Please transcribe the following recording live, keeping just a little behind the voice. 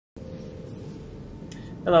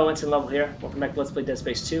Hello, Winston Level here. Welcome back to Let's Play Dead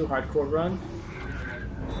Space 2 Hardcore Run.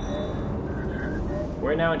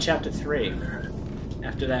 We're now in Chapter 3.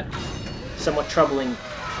 After that somewhat troubling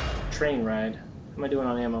train ride. How am I doing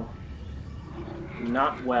on ammo?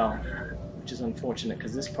 Not well. Which is unfortunate,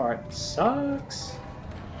 because this part sucks.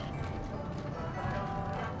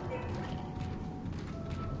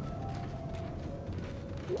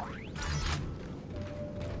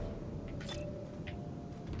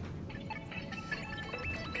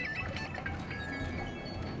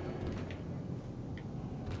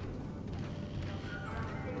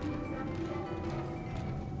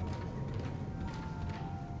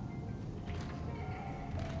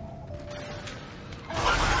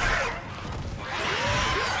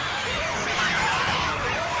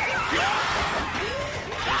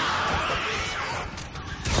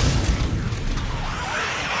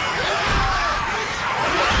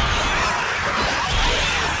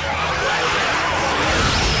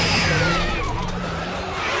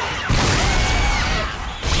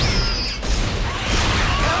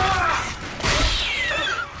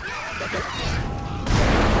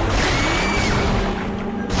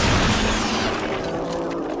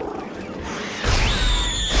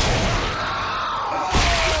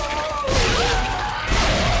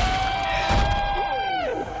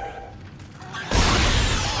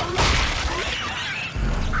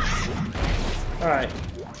 Alright,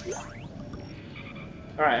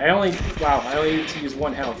 I only need to use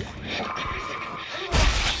 1 health.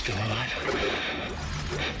 Still alive?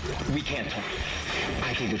 We can't talk.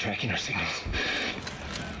 I think they're tracking our signals.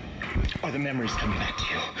 Are the memories coming back to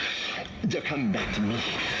you? They're coming back to me.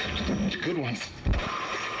 The good ones.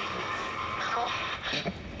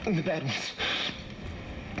 And the bad ones.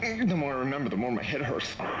 The more I remember, the more my head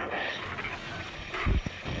hurts. I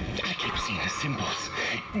keep seeing the symbols.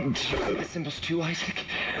 The symbols too, Isaac?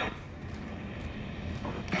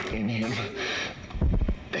 In him.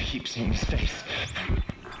 I keep seeing his face.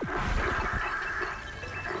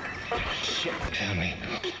 Shit, family.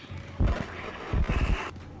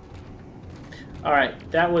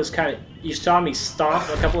 Alright, that was kind of... You saw me stomp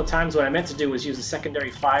a couple of times. What I meant to do was use a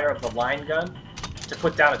secondary fire of the line gun to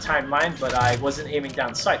put down a timed mine, but I wasn't aiming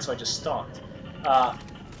down sight, so I just stomped.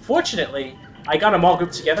 Fortunately, I got them all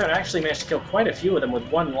grouped together, and I actually managed to kill quite a few of them with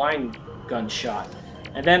 1 line gun shot.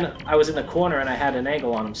 And then I was in the corner and I had an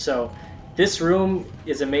angle on them, so this room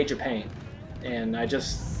is a major pain. And I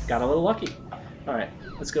just got a little lucky. Alright,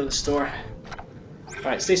 let's go to the store.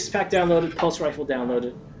 Alright, stasis pack downloaded, pulse rifle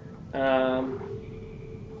downloaded. Gonna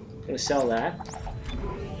sell that.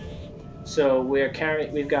 So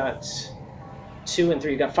we've got 2 and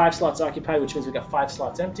 3. We've got 5 slots occupied, which means we've got 5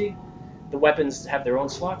 slots empty. The weapons have their own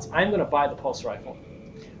slots. I'm gonna buy the pulse rifle,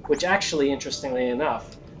 which actually, interestingly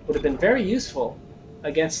enough, would have been very useful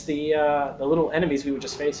against the little enemies we were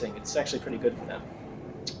just facing. It's actually pretty good for them.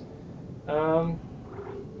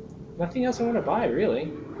 Nothing else I want to buy,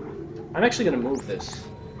 really. I'm actually going to move this.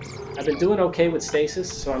 I've been doing okay with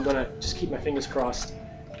stasis, so I'm going to just keep my fingers crossed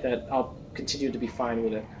that I'll continue to be fine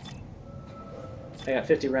with it. I got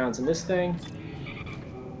 50 rounds in this thing.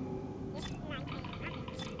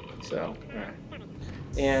 So, alright.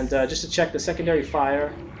 And just to check, the secondary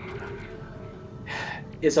fire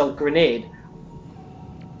is a grenade.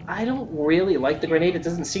 I don't really like the grenade. It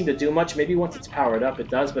doesn't seem to do much. Maybe once it's powered up it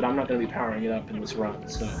does, but I'm not going to be powering it up in this run,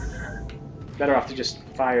 so better off to just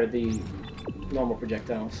fire the normal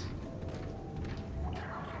projectiles.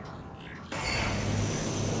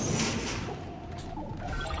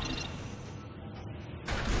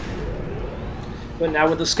 But now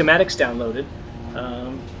with the schematics downloaded,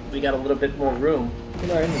 we got a little bit more room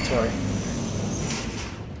in our inventory.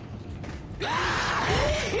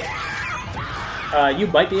 You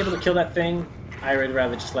might be able to kill that thing. I would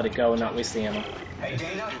rather just let it go and not waste the ammo. Hey,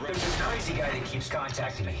 Daina, there's this crazy guy that keeps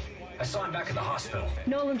contacting me. I saw him back at the hospital.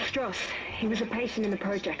 Nolan Stross. He was a patient in the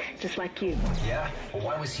project, just like you. Yeah? Well,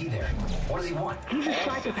 why was he there? What does he want? He's a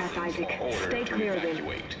psychopath, Isaac. Stay clear of him.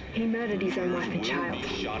 He murdered his own wife and child.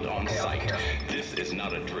 Shot on sight. This is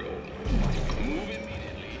not a drill. Move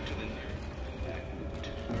immediately to the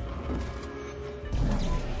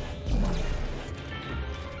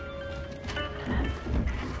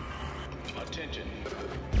attention.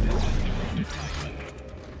 This is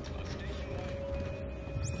Dr. Daina.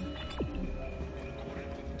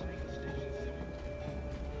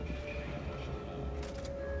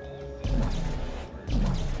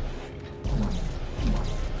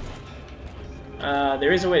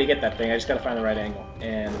 There is a way to get that thing. I just gotta find the right angle,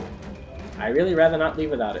 and I really rather not leave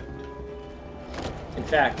without it. In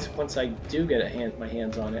fact, once I do get my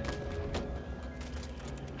hands on it,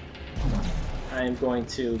 I am going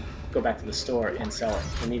to go back to the store and sell it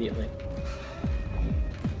immediately.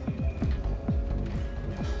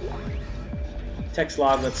 Text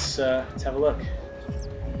log, let's have a look.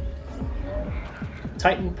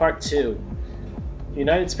 Titan Part 2.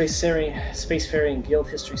 United Spacefaring Guild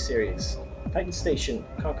History Series. Titan Station,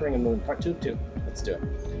 Conquering a Moon, Part 2 of 2. Let's do it.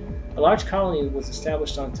 A large colony was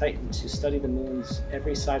established on Titan to study the moon's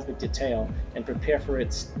every seismic detail and prepare for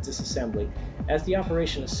its disassembly. As the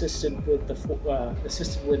operation assisted with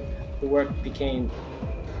the work became...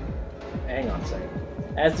 Hang on a second.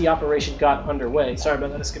 As the operation got underway... Sorry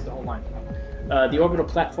about that, I skipped the whole line. The orbital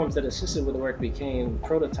platforms that assisted with the work became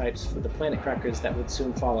prototypes for the planet crackers that would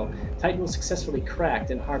soon follow. Titan was successfully cracked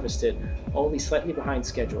and harvested, only slightly behind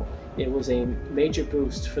schedule. It was a major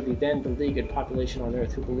boost for the then beleaguered population on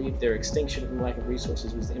Earth who believed their extinction from lack of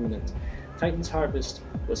resources was imminent. Titan's harvest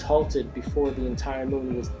was halted before the entire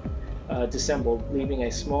moon was disassembled, leaving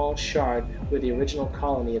a small shard where the original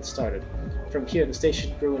colony had started. From here, the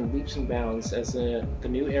station grew in leaps and bounds as the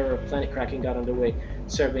new era of planet cracking got underway,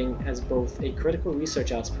 serving as both a critical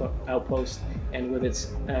research outpost and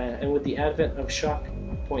with the advent of shock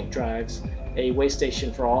point drives, a way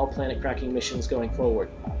station for all planet cracking missions going forward.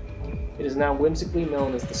 It is now whimsically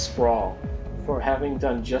known as the Sprawl, for having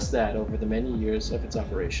done just that over the many years of its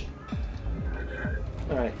operation.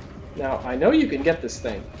 Alright, now I know you can get this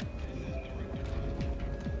thing.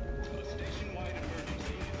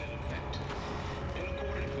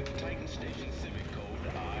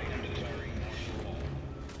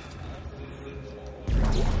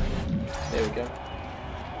 There we go.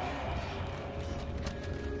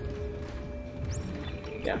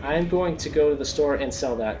 Yeah, I'm going to go to the store and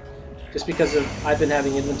sell that. Just because I've been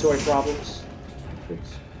having inventory problems.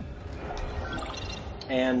 Oops.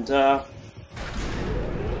 And, I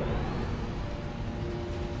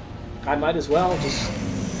might as well just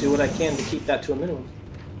do what I can to keep that to a minimum.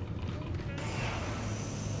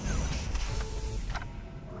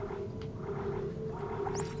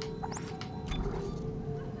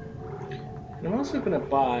 And I'm also going to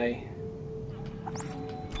buy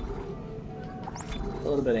a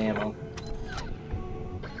little bit of ammo.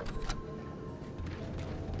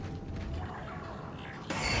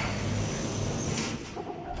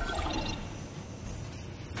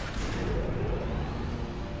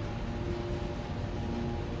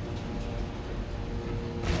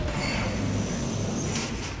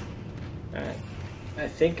 Alright, I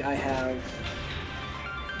think I have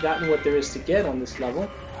gotten what there is to get on this level.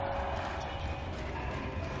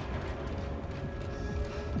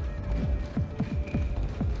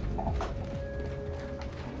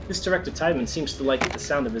 This Director Tiedemann seems to like the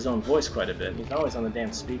sound of his own voice quite a bit. He's always on the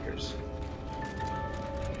damn speakers.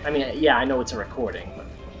 I mean, yeah, I know it's a recording, but...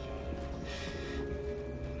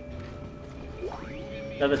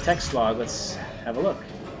 Another text log, let's have a look.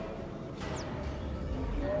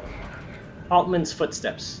 Altman's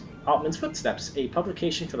Footsteps. Altman's Footsteps, a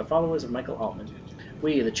publication for the followers of Michael Altman.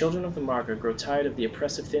 We, the children of the marker, grow tired of the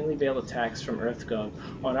oppressive, thinly veiled attacks from EarthGov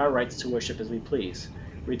on our rights to worship as we please.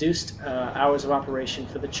 Reduced hours of operation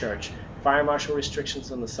for the church, fire marshal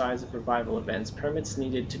restrictions on the size of revival events, permits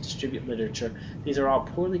needed to distribute literature. These are all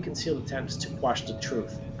poorly concealed attempts to quash the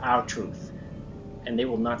truth, our truth, and they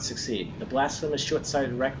will not succeed. The blasphemous,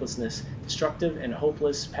 short-sighted recklessness, destructive, and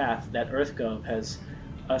hopeless path that EarthGov has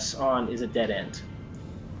us on is a dead end.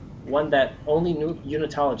 One that only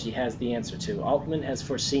Unitology has the answer to. Altman has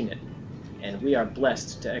foreseen it, and we are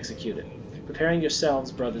blessed to execute it. Prepare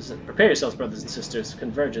yourselves, brothers and sisters.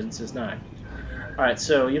 Convergence is nigh. Alright,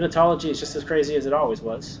 so Unitology is just as crazy as it always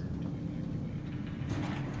was.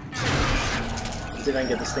 Let's see if I can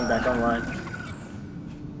get this thing back online.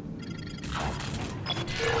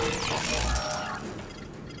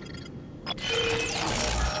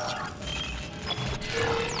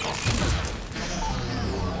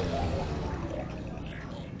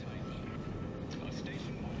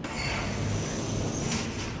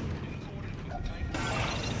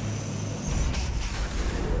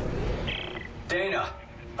 Daina,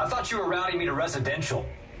 I thought you were routing me to residential.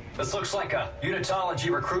 This looks like a Unitology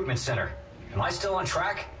recruitment center. Am I still on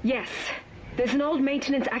track? Yes. There's an old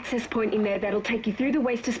maintenance access point in there that'll take you through the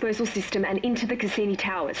waste disposal system and into the Cassini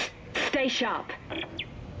Towers. Stay sharp.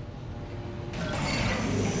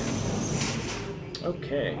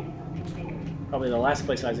 Okay. Probably the last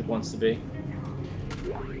place Isaac wants to be.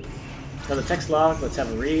 Another text log, let's have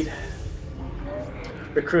a read.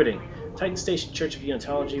 Recruiting. Titan Station Church of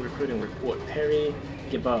Unitology recruiting report. Perry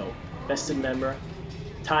Gibbo, vested member,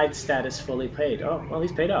 tied status fully paid. Oh, well,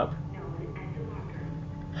 he's paid up.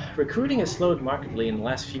 Recruiting has slowed markedly in the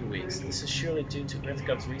last few weeks. This is surely due to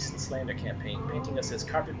EarthGov's recent slander campaign, painting us as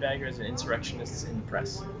carpetbaggers and insurrectionists in the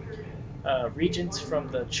press. Regents from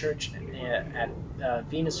the church at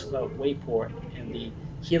Venus Wayport and the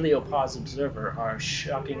Heliopause Observer are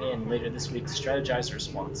shocking in later this week to strategize a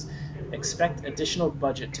response. Expect additional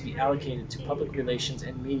budget to be allocated to public relations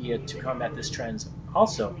and media to combat this trend.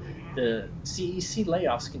 Also, the CEC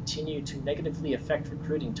layoffs continue to negatively affect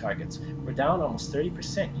recruiting targets. We're down almost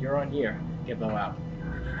 30% year on year. Get out.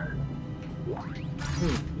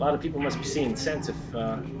 A lot of people must be seeing sense if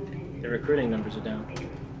their recruiting numbers are down.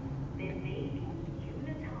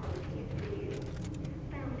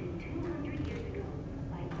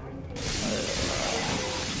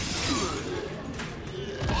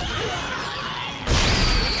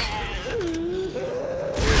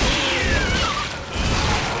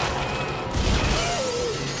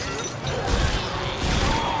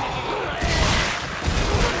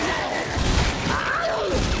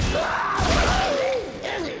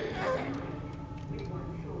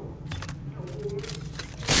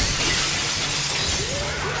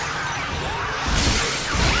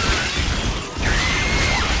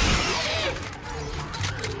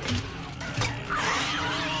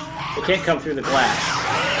 They can't come through the glass.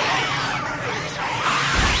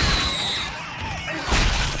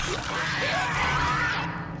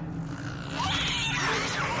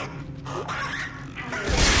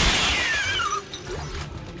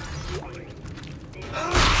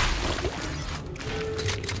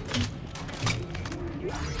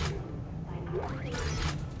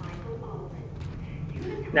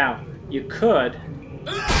 Now, you could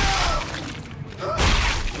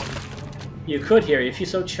here, if you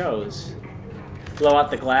so chose, blow out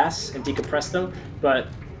the glass and decompress them, but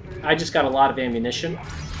I just got a lot of ammunition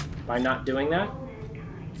by not doing that.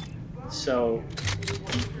 So,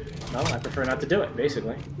 no, I prefer not to do it,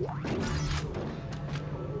 basically.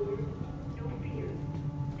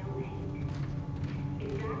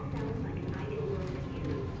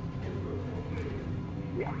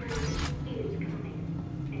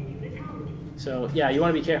 So yeah, you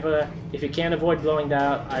want to be careful. If you can't avoid blowing that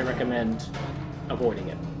out, I recommend avoiding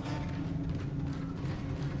it.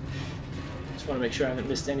 Just want to make sure I haven't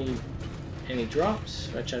missed any drops,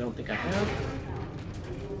 which I don't think I have.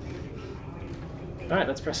 Alright,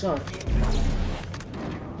 let's press on.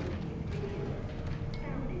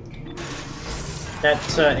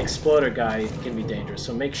 That exploder guy can be dangerous,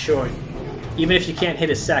 so make sure, even if you can't hit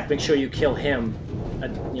his sack, make sure you kill him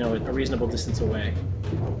a reasonable distance away.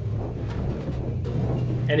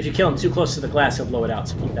 And if you kill him too close to the glass, he'll blow it out,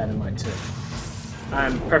 so keep that in mind too.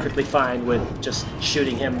 I'm perfectly fine with just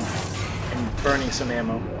shooting him and burning some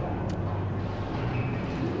ammo.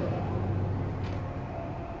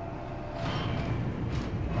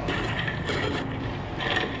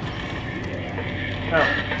 Oh,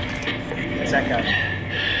 that's that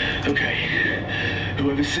guy. Okay,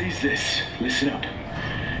 whoever sees this, listen up.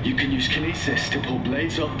 You can use kinesis to pull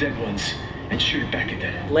blades off dead ones and shoot it back at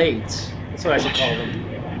them. Blades? That's what I should call them.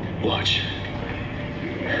 Watch.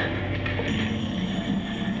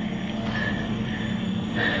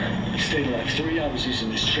 Stayed alive 3 hours using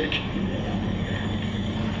this trick.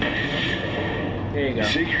 There you go.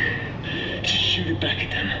 See? Just shoot it back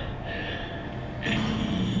at them.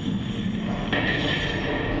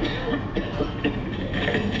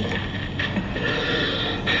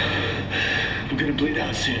 I'm gonna bleed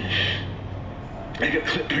out soon. I got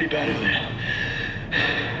clipped pretty bad earlier.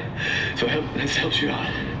 So this helps you out.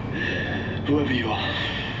 Whoever you are.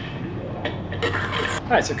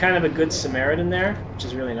 Alright, so kind of a good Samaritan there, which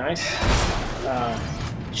is really nice.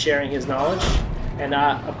 Sharing his knowledge. And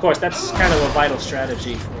of course, that's kind of a vital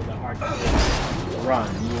strategy for the hardcore run.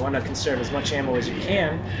 You want to conserve as much ammo as you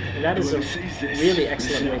can, and that is a really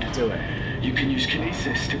excellent way to do it. You can use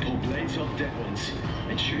kinesis to pull blades off dead ones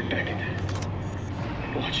and shoot it back at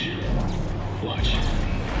them. Watch. Watch.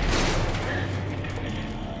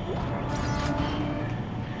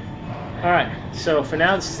 Alright, so for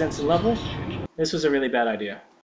now this is instant level. This was a really bad idea.